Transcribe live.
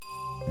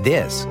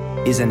This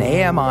is an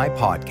AMI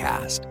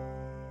podcast.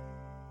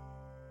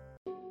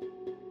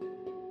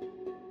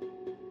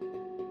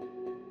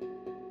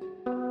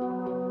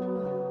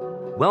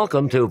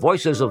 Welcome to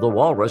Voices of the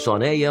Walrus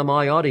on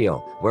AMI Audio,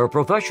 where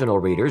professional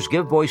readers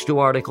give voice to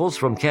articles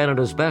from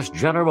Canada's best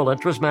general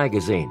interest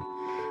magazine.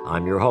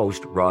 I'm your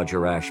host,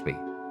 Roger Ashby.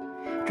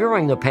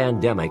 During the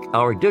pandemic,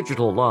 our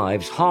digital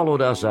lives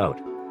hollowed us out.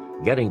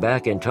 Getting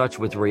back in touch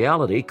with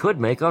reality could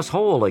make us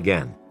whole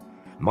again.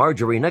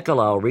 Marjorie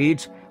Nicolau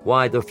reads,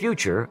 Why the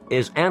Future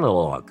is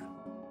Analog.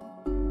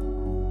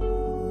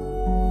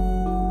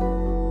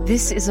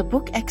 This is a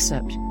book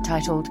excerpt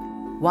titled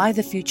Why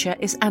the Future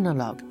is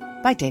Analog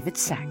by David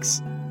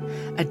Sacks.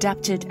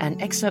 Adapted and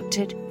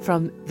excerpted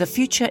from The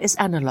Future is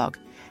Analog,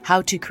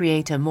 How to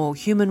Create a More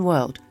Human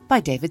World by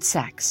David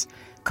Sacks.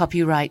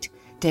 Copyright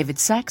David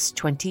Sacks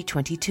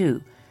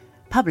 2022.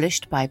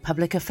 Published by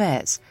Public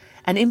Affairs,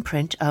 an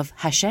imprint of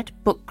Hachette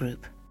Book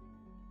Group.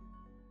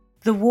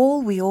 The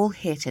wall we all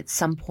hit at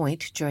some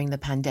point during the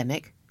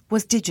pandemic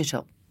was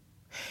digital.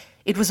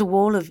 It was a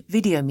wall of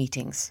video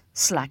meetings,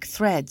 Slack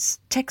threads,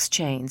 text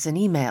chains and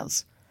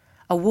emails.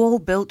 A wall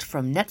built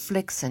from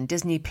Netflix and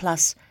Disney+,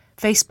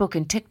 Facebook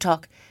and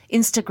TikTok,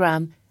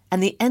 Instagram,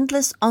 and the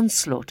endless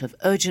onslaught of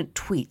urgent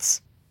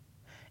tweets.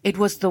 It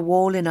was the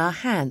wall in our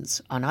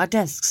hands, on our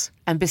desks,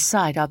 and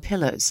beside our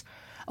pillows,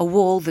 a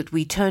wall that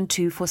we turned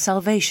to for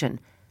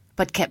salvation,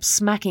 but kept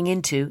smacking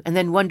into and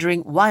then wondering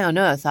why on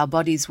earth our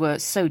bodies were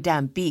so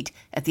damn beat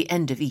at the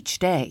end of each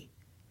day.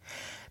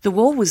 The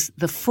wall was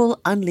the full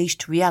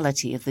unleashed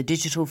reality of the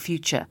digital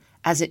future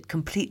as it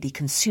completely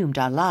consumed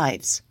our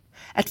lives.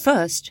 At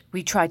first,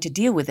 we tried to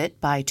deal with it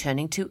by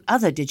turning to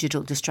other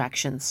digital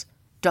distractions,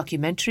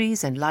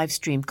 documentaries and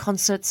live-stream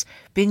concerts,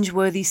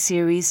 binge-worthy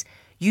series,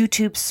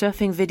 YouTube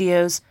surfing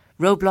videos,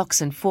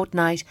 Roblox and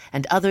Fortnite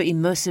and other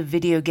immersive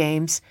video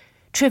games,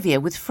 trivia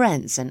with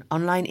friends and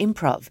online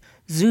improv,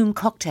 Zoom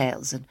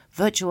cocktails and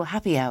virtual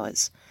happy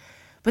hours.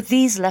 But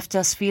these left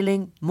us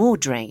feeling more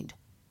drained.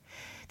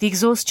 The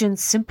exhaustion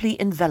simply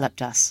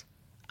enveloped us.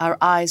 Our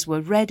eyes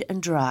were red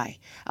and dry,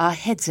 our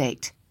heads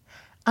ached.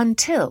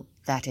 Until,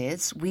 that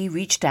is, we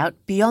reached out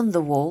beyond the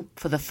wall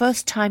for the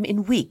first time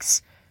in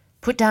weeks,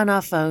 put down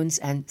our phones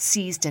and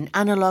seized an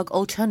analog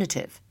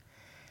alternative.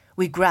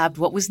 We grabbed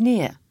what was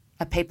near,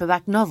 a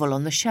paperback novel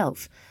on the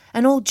shelf,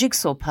 an old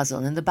jigsaw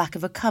puzzle in the back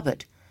of a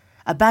cupboard,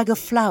 a bag of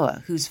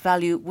flour whose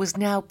value was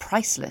now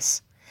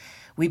priceless.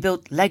 We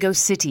built Lego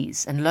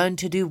cities and learned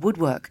to do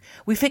woodwork.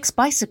 We fixed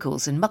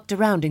bicycles and mucked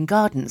around in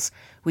gardens.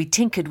 We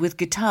tinkered with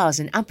guitars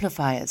and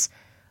amplifiers.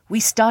 We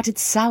started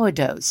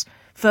sourdoughs,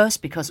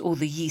 first because all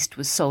the yeast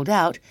was sold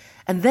out,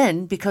 and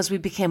then because we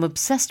became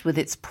obsessed with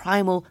its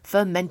primal,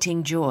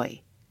 fermenting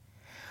joy.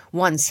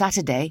 One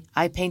Saturday,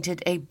 I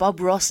painted a Bob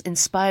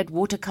Ross-inspired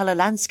watercolor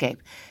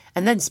landscape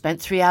and then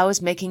spent 3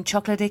 hours making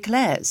chocolate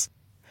eclairs.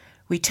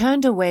 We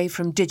turned away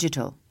from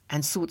digital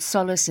and sought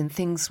solace in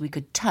things we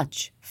could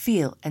touch,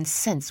 feel, and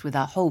sense with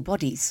our whole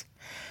bodies.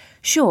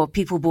 Sure,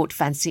 people bought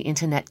fancy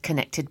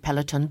internet-connected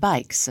Peloton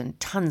bikes and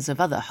tons of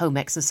other home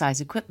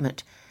exercise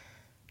equipment.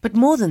 But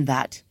more than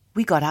that,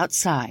 we got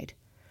outside.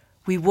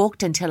 We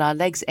walked until our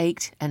legs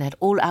ached and at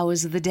all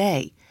hours of the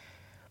day.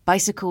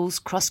 Bicycles,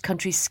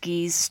 cross-country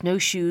skis,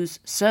 snowshoes,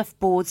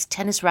 surfboards,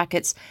 tennis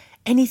rackets,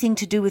 anything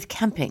to do with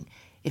camping.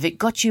 If it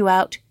got you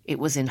out, it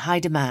was in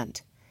high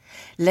demand.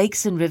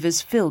 Lakes and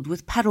rivers filled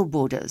with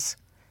paddleboarders.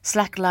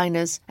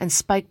 Slackliners and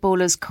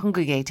spikeballers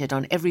congregated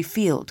on every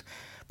field.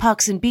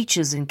 Parks and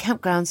beaches and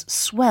campgrounds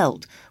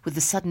swelled with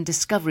the sudden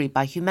discovery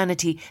by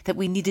humanity that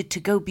we needed to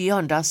go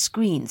beyond our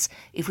screens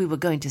if we were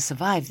going to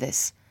survive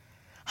this.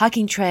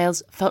 Hiking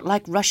trails felt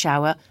like rush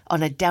hour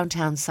on a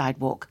downtown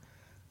sidewalk.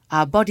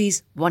 Our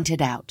bodies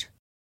wanted out.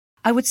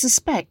 I would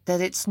suspect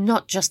that it's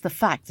not just the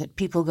fact that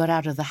people got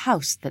out of the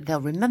house that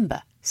they'll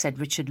remember, said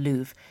Richard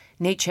Louv,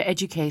 nature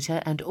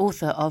educator and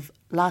author of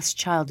Last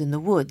Child in the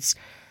Woods,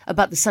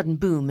 about the sudden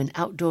boom in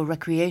outdoor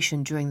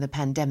recreation during the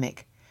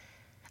pandemic.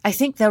 I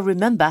think they'll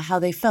remember how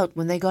they felt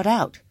when they got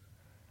out.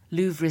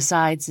 Louv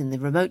resides in the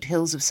remote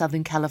hills of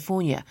Southern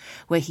California,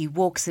 where he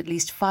walks at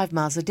least 5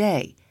 miles a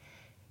day.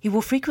 He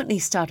will frequently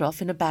start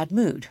off in a bad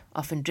mood,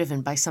 often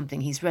driven by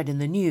something he's read in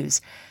the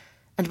news,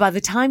 and by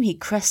the time he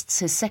crests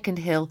his second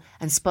hill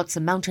and spots a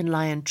mountain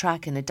lion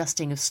track in a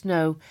dusting of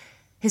snow,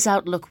 his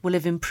outlook will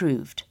have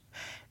improved.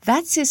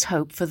 That's his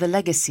hope for the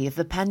legacy of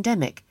the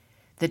pandemic,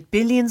 that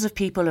billions of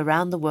people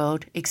around the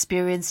world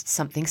experienced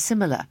something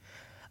similar,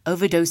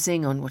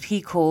 overdosing on what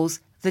he calls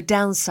the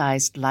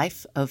downsized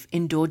life of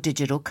indoor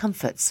digital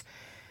comforts,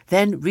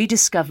 then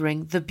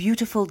rediscovering the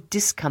beautiful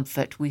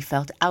discomfort we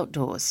felt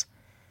outdoors.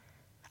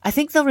 I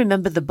think they'll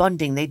remember the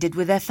bonding they did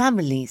with their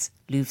families,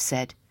 Louv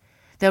said.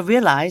 They'll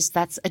realize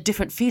that's a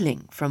different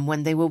feeling from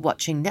when they were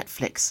watching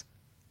Netflix.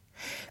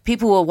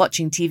 People were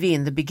watching TV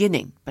in the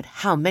beginning, but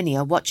how many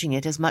are watching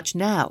it as much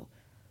now?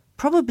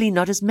 Probably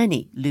not as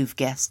many, Louv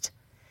guessed.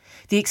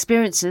 The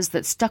experiences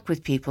that stuck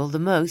with people the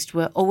most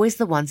were always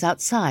the ones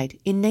outside,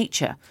 in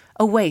nature,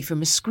 away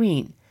from a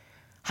screen.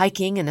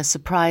 hiking in a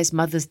surprise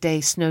Mother's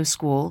Day snow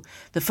squall,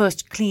 the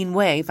first clean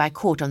wave I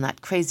caught on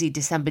that crazy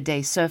December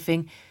day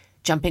surfing,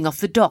 jumping off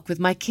the dock with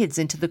my kids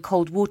into the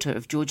cold water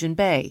of Georgian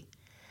Bay.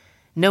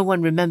 No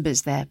one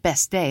remembers their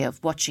best day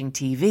of watching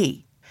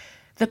TV.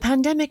 The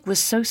pandemic was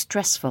so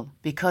stressful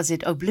because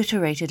it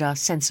obliterated our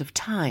sense of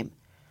time.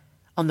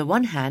 On the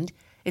one hand,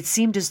 it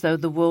seemed as though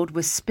the world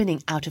was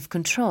spinning out of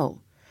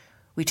control.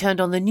 We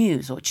turned on the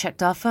news or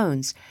checked our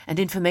phones, and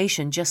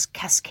information just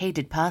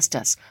cascaded past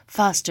us,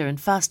 faster and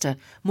faster,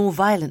 more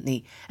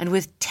violently, and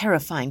with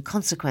terrifying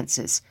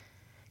consequences.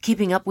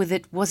 Keeping up with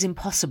it was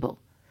impossible.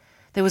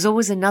 There was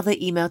always another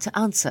email to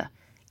answer.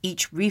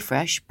 Each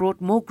refresh brought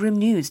more grim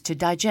news to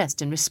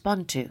digest and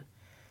respond to.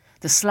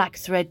 The Slack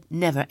thread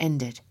never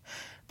ended.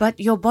 But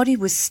your body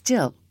was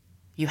still.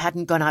 You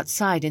hadn't gone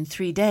outside in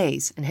 3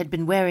 days and had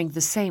been wearing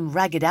the same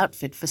ragged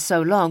outfit for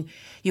so long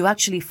you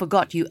actually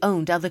forgot you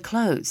owned other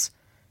clothes.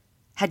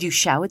 Had you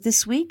showered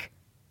this week?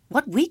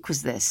 What week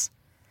was this?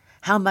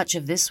 How much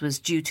of this was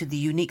due to the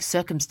unique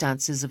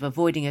circumstances of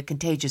avoiding a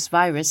contagious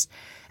virus,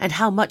 and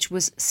how much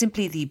was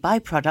simply the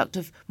byproduct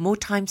of more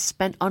time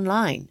spent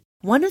online?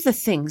 One of the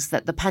things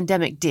that the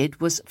pandemic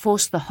did was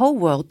force the whole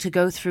world to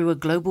go through a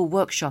global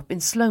workshop in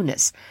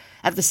slowness,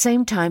 at the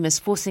same time as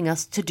forcing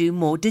us to do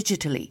more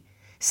digitally,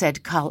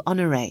 said Carl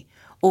Honoré,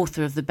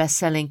 author of the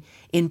best-selling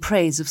In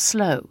Praise of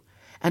Slow,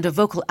 and a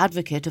vocal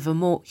advocate of a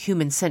more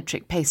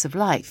human-centric pace of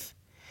life.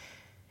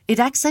 It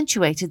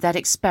accentuated that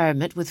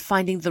experiment with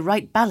finding the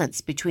right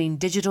balance between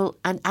digital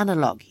and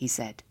analog, he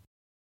said.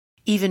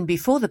 Even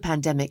before the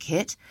pandemic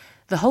hit,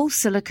 the whole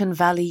Silicon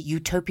Valley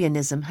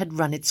utopianism had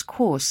run its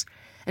course,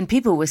 and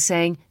people were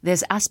saying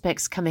there's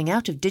aspects coming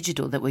out of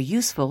digital that were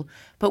useful,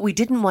 but we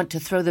didn't want to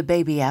throw the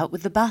baby out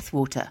with the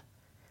bathwater.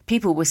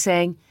 People were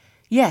saying,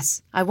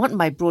 yes, I want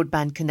my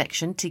broadband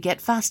connection to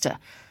get faster,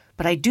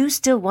 but I do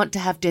still want to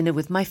have dinner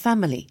with my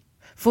family.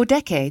 For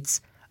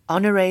decades,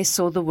 Honoré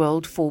saw the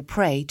world fall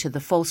prey to the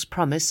false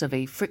promise of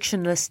a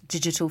frictionless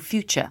digital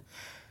future,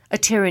 a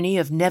tyranny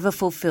of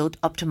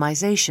never-fulfilled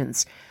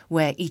optimizations,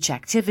 where each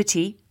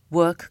activity,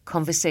 work,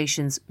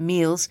 conversations,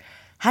 meals,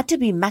 had to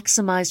be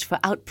maximized for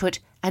output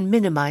and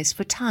minimized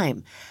for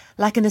time,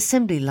 like an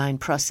assembly line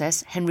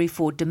process Henry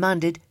Ford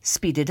demanded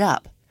speeded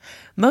up.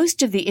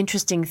 Most of the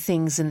interesting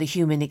things in the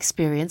human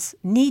experience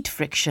need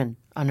friction,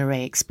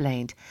 Honoré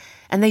explained,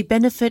 and they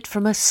benefit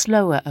from a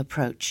slower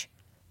approach.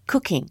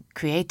 Cooking,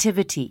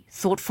 creativity,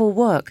 thoughtful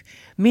work,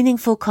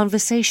 meaningful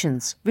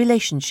conversations,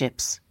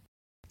 relationships.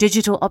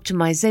 Digital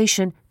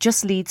optimization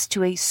just leads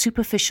to a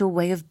superficial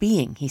way of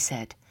being, he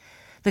said.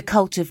 The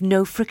cult of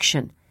no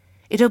friction.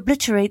 It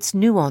obliterates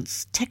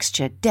nuance,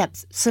 texture,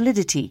 depth,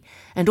 solidity,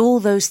 and all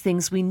those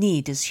things we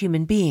need as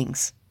human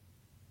beings.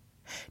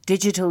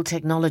 Digital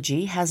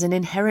technology has an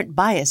inherent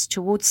bias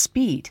towards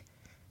speed.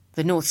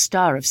 The North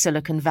Star of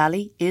Silicon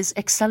Valley is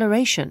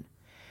acceleration.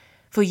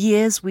 For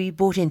years we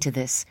bought into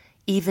this,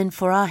 even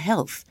for our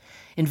health,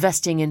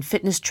 investing in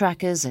fitness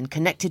trackers and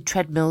connected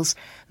treadmills,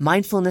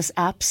 mindfulness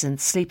apps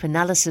and sleep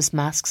analysis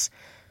masks,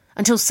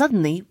 until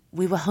suddenly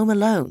we were home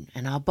alone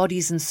and our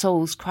bodies and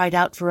souls cried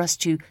out for us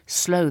to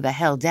slow the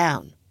hell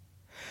down.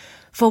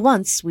 For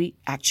once we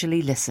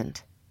actually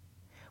listened.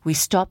 We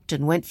stopped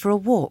and went for a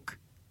walk.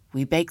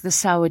 We baked the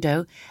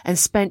sourdough and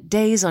spent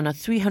days on a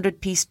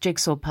 300-piece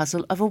jigsaw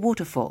puzzle of a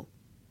waterfall.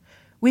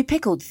 We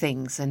pickled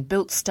things and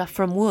built stuff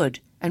from wood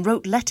and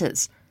wrote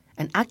letters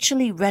and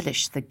actually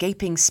relished the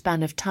gaping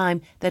span of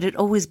time that had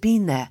always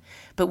been there,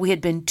 but we had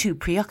been too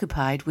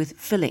preoccupied with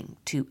filling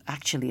to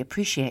actually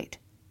appreciate.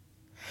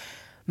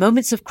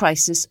 Moments of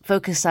crisis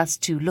focus us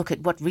to look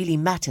at what really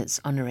matters,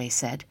 Honoré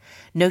said,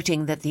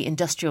 noting that the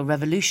Industrial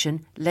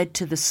Revolution led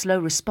to the slow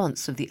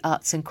response of the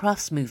arts and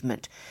crafts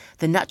movement,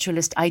 the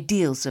naturalist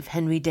ideals of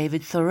Henry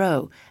David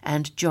Thoreau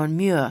and John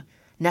Muir,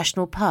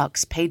 national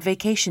parks, paid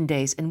vacation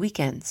days and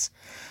weekends.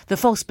 The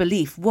false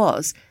belief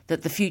was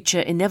that the future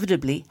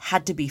inevitably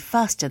had to be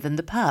faster than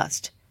the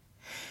past.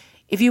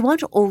 If you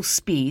want all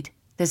speed,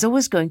 there's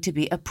always going to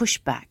be a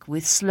pushback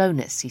with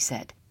slowness, he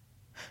said.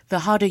 The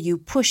harder you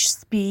push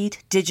speed,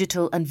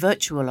 digital and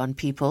virtual on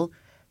people,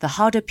 the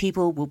harder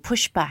people will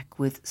push back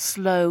with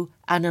slow,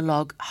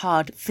 analog,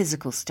 hard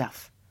physical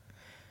stuff.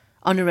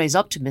 Honoré's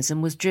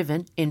optimism was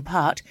driven, in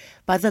part,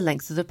 by the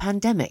length of the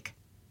pandemic.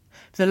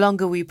 The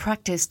longer we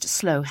practiced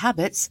slow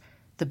habits,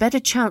 the better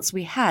chance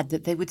we had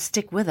that they would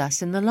stick with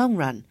us in the long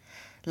run,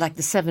 like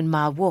the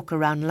 7-mile walk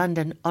around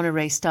London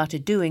Honoré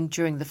started doing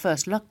during the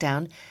first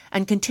lockdown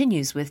and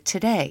continues with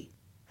today.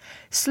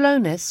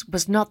 Slowness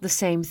was not the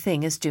same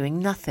thing as doing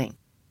nothing.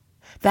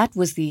 That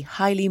was the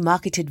highly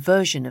marketed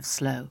version of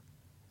slow,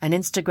 an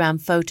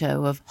Instagram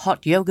photo of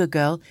hot yoga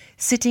girl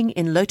sitting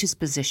in lotus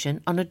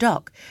position on a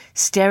dock,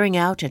 staring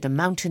out at a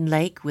mountain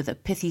lake with a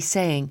pithy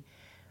saying,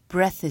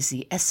 "Breath is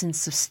the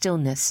essence of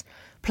stillness,"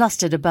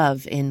 plastered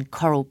above in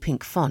coral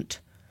pink font.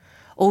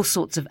 All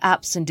sorts of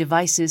apps and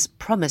devices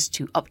promise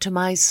to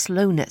optimize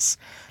slowness,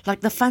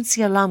 like the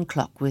fancy alarm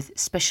clock with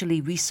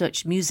specially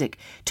researched music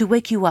to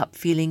wake you up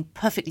feeling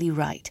perfectly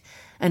right,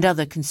 and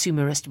other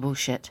consumerist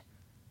bullshit.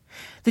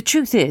 The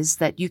truth is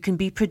that you can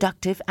be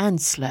productive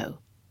and slow.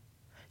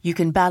 You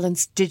can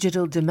balance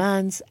digital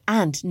demands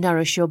and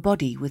nourish your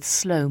body with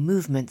slow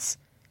movements.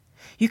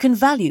 You can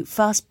value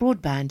fast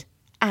broadband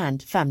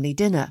and family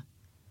dinner.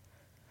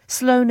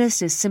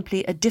 Slowness is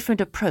simply a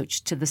different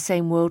approach to the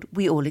same world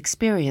we all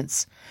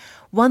experience,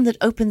 one that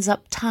opens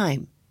up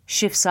time,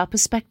 shifts our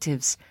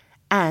perspectives,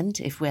 and,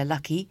 if we're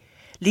lucky,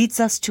 leads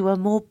us to a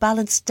more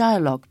balanced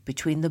dialogue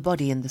between the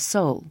body and the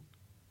soul.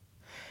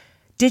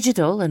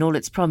 Digital and all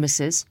its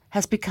promises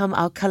has become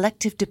our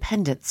collective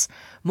dependence,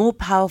 more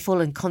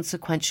powerful and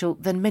consequential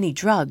than many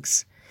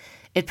drugs.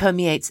 It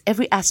permeates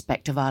every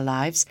aspect of our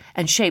lives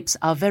and shapes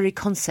our very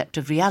concept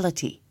of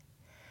reality.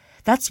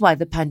 That's why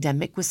the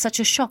pandemic was such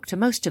a shock to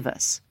most of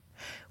us.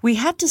 We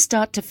had to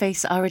start to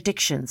face our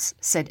addictions,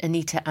 said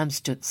Anita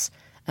Amstutz,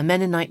 a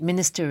Mennonite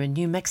minister in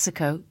New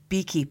Mexico,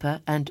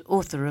 beekeeper and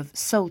author of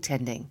Soul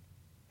Tending.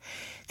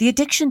 The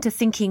addiction to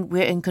thinking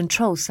we're in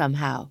control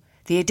somehow,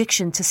 the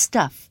addiction to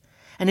stuff,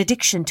 an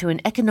addiction to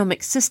an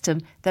economic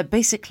system that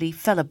basically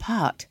fell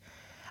apart,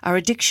 our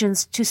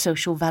addictions to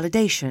social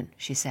validation,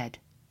 she said.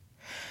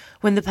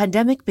 When the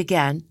pandemic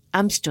began,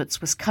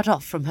 Amstutz was cut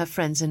off from her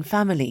friends and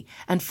family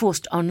and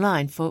forced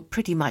online for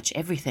pretty much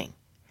everything.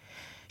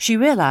 She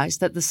realized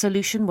that the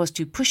solution was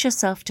to push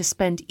herself to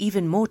spend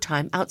even more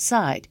time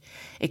outside,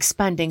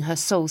 expanding her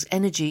soul's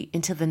energy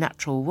into the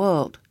natural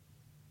world.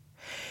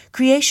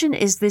 Creation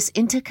is this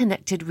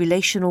interconnected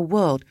relational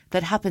world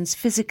that happens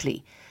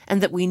physically and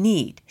that we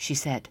need, she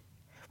said.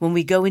 When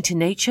we go into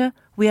nature,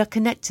 we are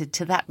connected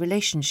to that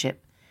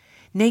relationship.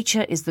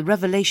 Nature is the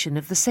revelation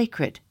of the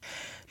sacred.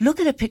 Look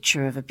at a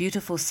picture of a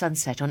beautiful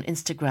sunset on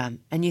Instagram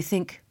and you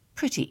think,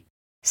 pretty.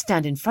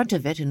 Stand in front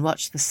of it and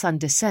watch the sun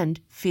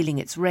descend, feeling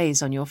its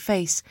rays on your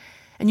face,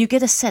 and you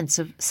get a sense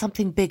of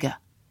something bigger,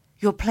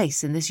 your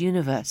place in this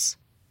universe.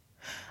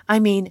 I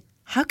mean,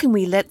 how can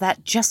we let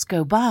that just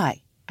go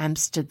by?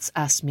 Amstutz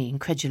asked me,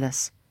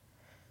 incredulous.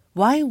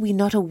 Why are we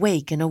not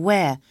awake and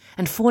aware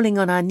and falling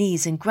on our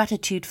knees in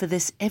gratitude for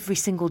this every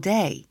single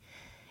day?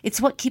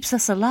 It's what keeps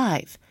us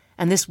alive,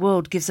 and this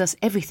world gives us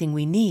everything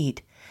we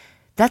need.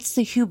 That's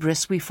the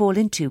hubris we fall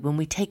into when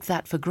we take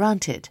that for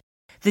granted.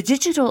 The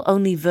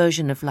digital-only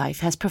version of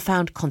life has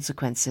profound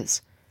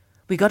consequences.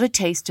 We got a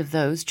taste of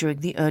those during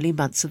the early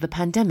months of the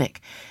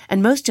pandemic,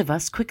 and most of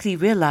us quickly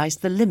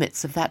realized the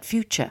limits of that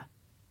future.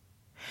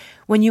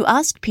 When you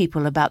ask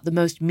people about the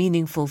most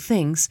meaningful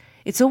things,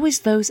 it's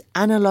always those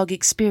analog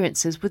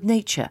experiences with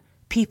nature,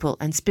 people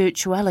and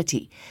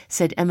spirituality,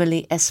 said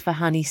Emily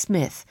Esfahani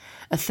Smith,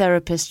 a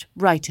therapist,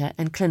 writer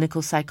and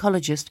clinical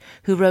psychologist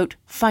who wrote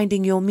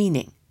Finding Your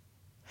Meaning.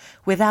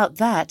 Without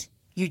that,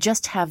 you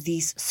just have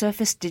these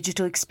surface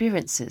digital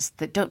experiences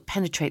that don't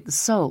penetrate the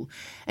soul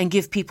and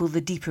give people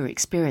the deeper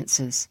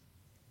experiences.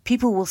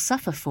 People will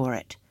suffer for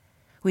it.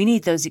 We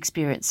need those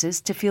experiences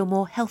to feel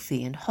more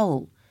healthy and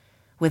whole.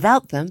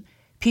 Without them,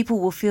 people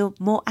will feel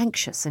more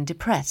anxious and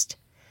depressed.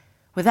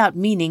 Without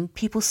meaning,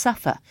 people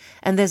suffer,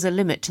 and there's a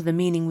limit to the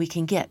meaning we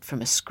can get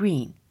from a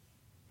screen.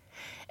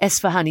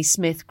 Esfahani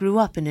Smith grew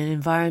up in an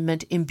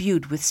environment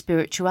imbued with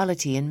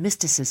spirituality and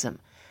mysticism.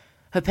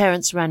 Her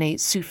parents ran a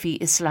Sufi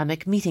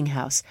Islamic meeting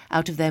house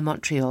out of their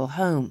Montreal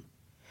home.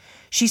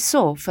 She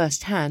saw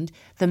firsthand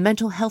the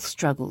mental health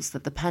struggles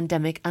that the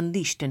pandemic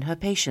unleashed in her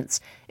patients,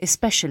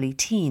 especially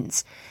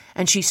teens,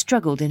 and she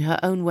struggled in her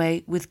own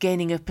way with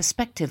gaining a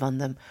perspective on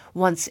them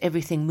once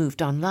everything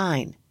moved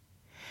online.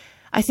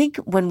 I think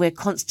when we're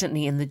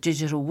constantly in the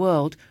digital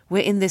world,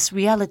 we're in this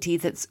reality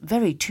that's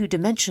very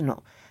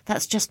two-dimensional.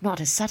 That's just not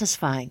as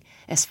satisfying,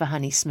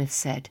 Esfahani Smith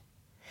said.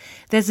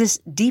 There's this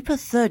deeper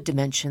third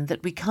dimension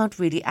that we can't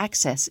really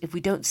access if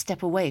we don't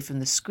step away from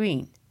the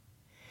screen.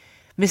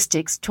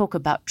 Mystics talk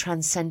about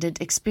transcendent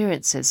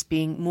experiences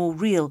being more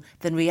real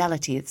than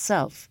reality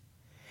itself.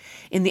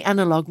 In the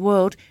analog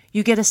world,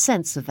 you get a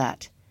sense of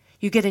that.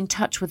 You get in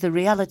touch with a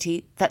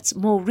reality that's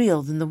more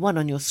real than the one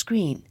on your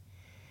screen.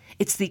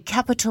 It's the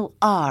capital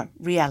R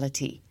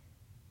reality.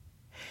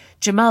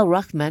 Jamal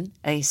Rahman,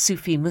 a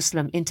Sufi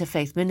Muslim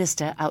interfaith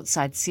minister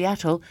outside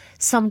Seattle,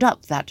 summed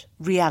up that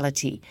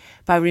reality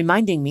by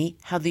reminding me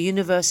how the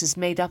universe is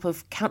made up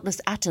of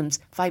countless atoms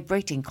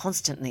vibrating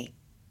constantly.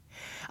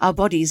 Our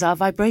bodies are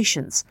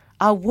vibrations,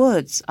 our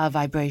words are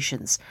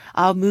vibrations,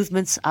 our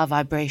movements are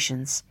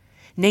vibrations.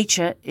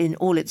 Nature, in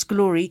all its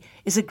glory,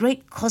 is a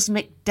great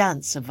cosmic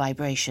dance of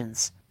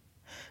vibrations.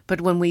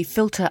 But when we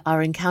filter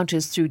our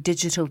encounters through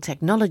digital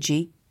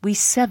technology, we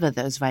sever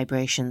those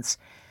vibrations.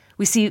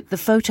 We see the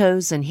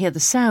photos and hear the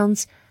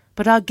sounds,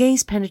 but our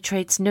gaze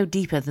penetrates no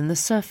deeper than the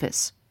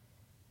surface.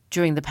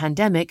 During the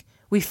pandemic,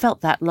 we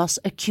felt that loss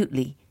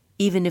acutely,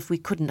 even if we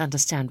couldn't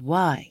understand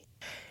why.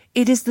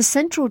 It is the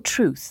central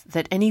truth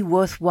that any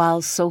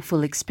worthwhile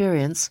soulful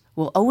experience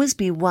will always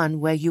be one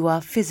where you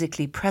are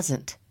physically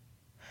present.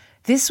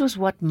 This was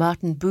what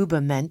Martin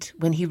Buber meant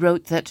when he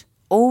wrote that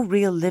all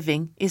real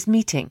living is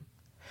meeting.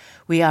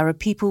 We are a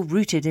people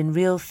rooted in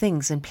real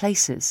things and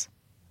places.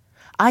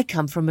 I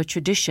come from a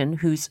tradition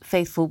whose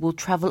faithful will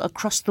travel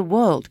across the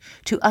world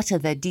to utter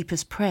their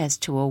deepest prayers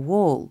to a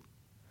wall.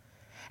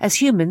 As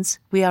humans,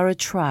 we are a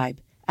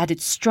tribe, at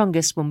its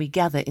strongest when we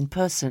gather in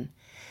person,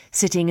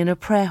 sitting in a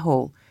prayer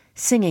hall,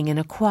 singing in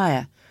a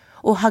choir,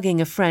 or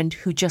hugging a friend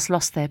who just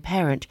lost their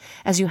parent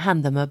as you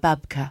hand them a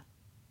babka.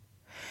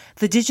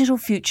 The digital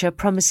future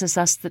promises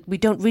us that we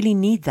don't really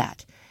need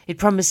that. It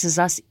promises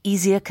us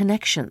easier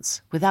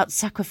connections without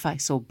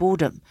sacrifice or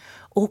boredom,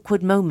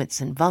 awkward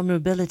moments and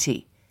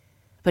vulnerability.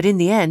 But in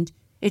the end,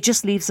 it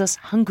just leaves us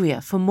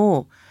hungrier for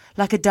more,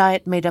 like a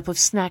diet made up of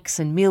snacks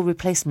and meal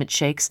replacement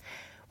shakes,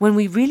 when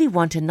we really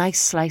want a nice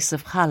slice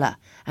of challah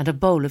and a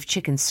bowl of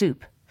chicken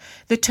soup.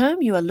 The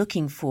term you are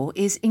looking for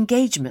is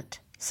engagement,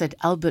 said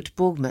Albert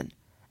Borgman,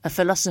 a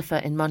philosopher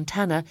in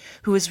Montana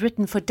who has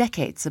written for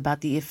decades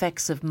about the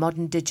effects of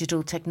modern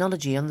digital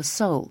technology on the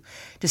soul,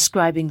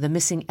 describing the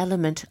missing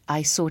element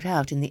I sought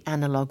out in the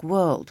analog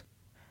world.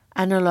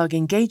 Analog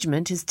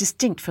engagement is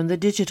distinct from the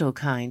digital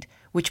kind,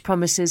 which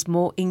promises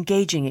more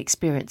engaging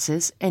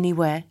experiences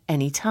anywhere,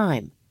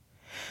 anytime.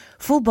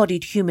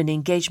 Full-bodied human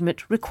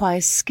engagement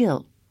requires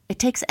skill. It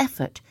takes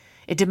effort.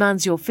 It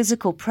demands your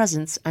physical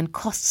presence and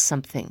costs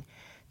something: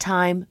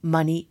 time,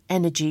 money,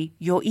 energy,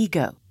 your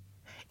ego.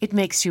 It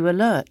makes you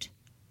alert.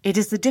 It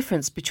is the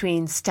difference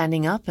between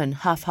standing up and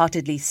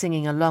half-heartedly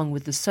singing along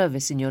with the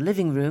service in your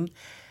living room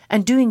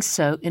and doing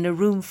so in a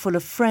room full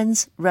of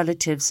friends,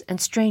 relatives, and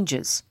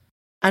strangers.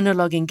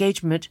 Analog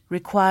engagement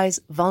requires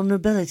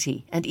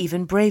vulnerability and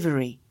even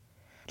bravery.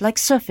 Like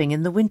surfing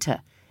in the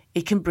winter,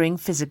 it can bring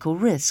physical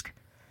risk.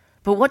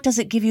 But what does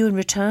it give you in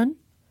return?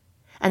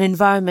 An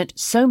environment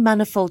so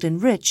manifold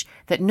and rich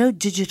that no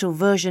digital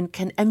version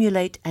can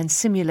emulate and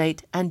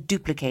simulate and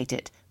duplicate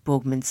it,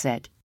 Borgman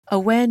said.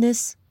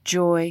 Awareness,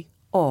 joy,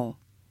 awe,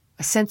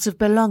 a sense of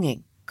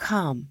belonging,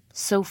 calm,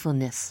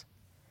 soulfulness.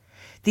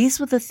 These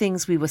were the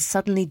things we were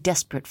suddenly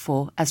desperate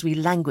for as we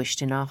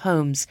languished in our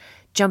homes,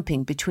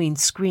 jumping between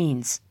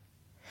screens.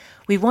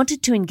 We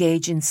wanted to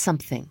engage in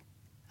something: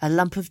 a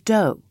lump of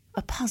dough,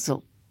 a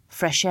puzzle,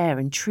 fresh air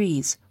and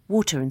trees,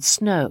 water and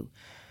snow,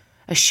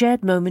 a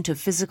shared moment of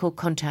physical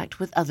contact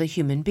with other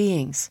human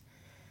beings.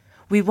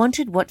 We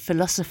wanted what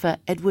philosopher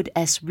Edward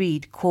S.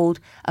 Reed called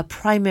a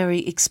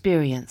primary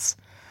experience,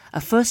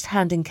 a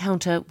first-hand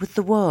encounter with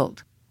the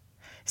world,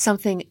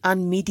 something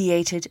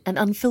unmediated and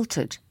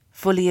unfiltered,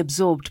 fully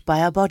absorbed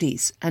by our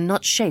bodies and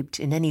not shaped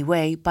in any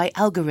way by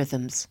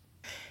algorithms.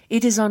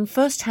 It is on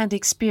first-hand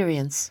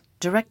experience,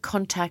 direct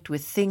contact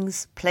with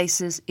things,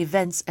 places,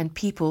 events, and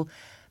people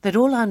that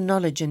all our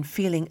knowledge and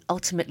feeling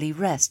ultimately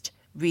rest,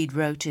 Reed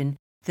wrote in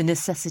The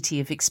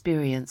Necessity of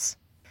Experience.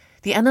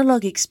 The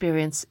analog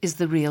experience is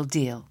the real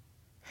deal,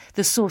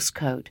 the source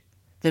code,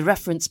 the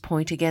reference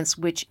point against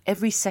which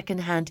every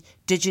second-hand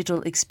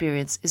digital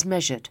experience is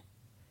measured.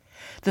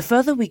 The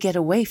further we get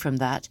away from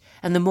that,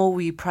 and the more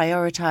we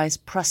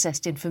prioritize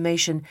processed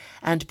information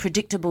and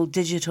predictable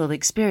digital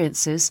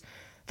experiences,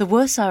 the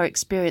worse our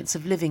experience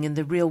of living in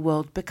the real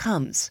world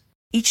becomes.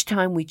 Each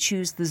time we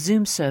choose the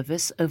Zoom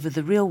service over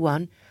the real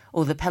one,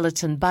 or the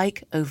Peloton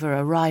bike over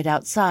a ride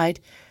outside,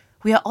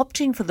 we are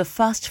opting for the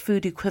fast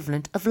food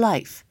equivalent of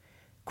life,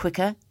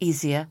 quicker,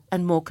 easier,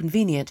 and more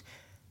convenient,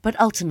 but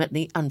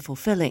ultimately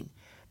unfulfilling,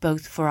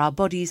 both for our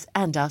bodies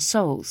and our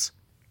souls.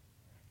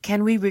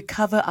 Can we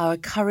recover our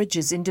courage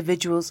as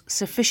individuals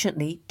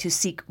sufficiently to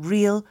seek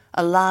real,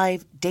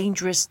 alive,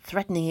 dangerous,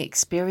 threatening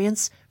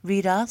experience?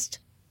 Reed asked.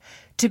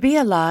 To be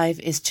alive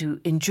is to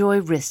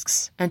enjoy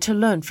risks and to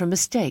learn from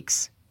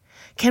mistakes.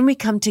 Can we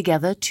come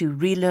together to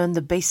relearn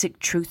the basic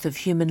truth of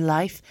human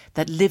life,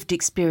 that lived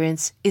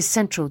experience is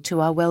central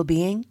to our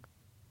well-being?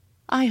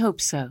 I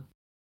hope so.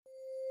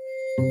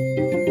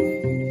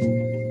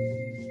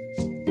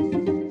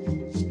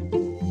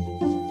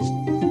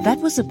 That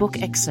was a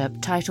book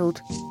excerpt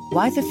titled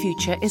Why the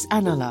Future is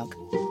Analog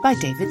by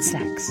David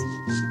Sachs.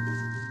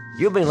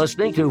 You've been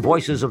listening to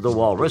Voices of the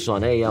Walrus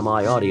on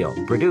AMI Audio,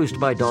 produced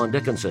by Don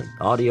Dickinson,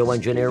 audio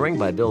engineering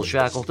by Bill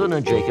Shackleton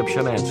and Jacob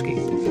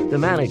Shemansky. The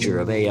manager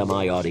of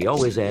AMI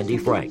Audio is Andy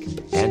Frank,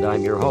 and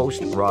I'm your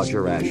host,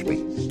 Roger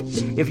Ashby.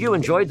 If you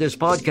enjoyed this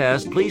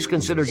podcast, please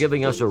consider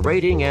giving us a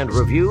rating and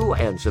review,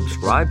 and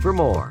subscribe for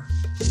more.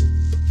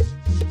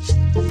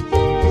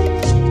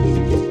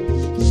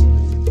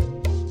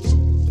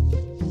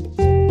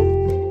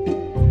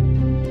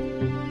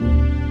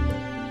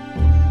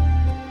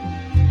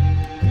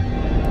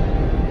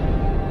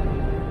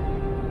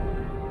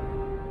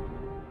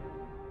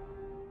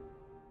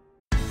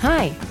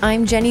 Hi,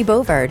 I'm Jenny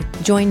Bovard.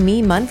 Join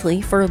me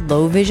monthly for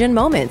Low Vision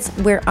Moments,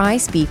 where I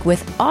speak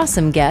with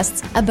awesome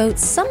guests about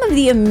some of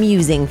the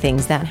amusing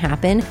things that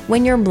happen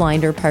when you're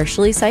blind or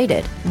partially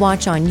sighted.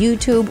 Watch on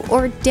YouTube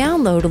or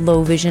download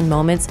Low Vision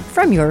Moments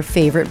from your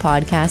favorite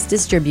podcast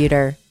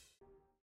distributor.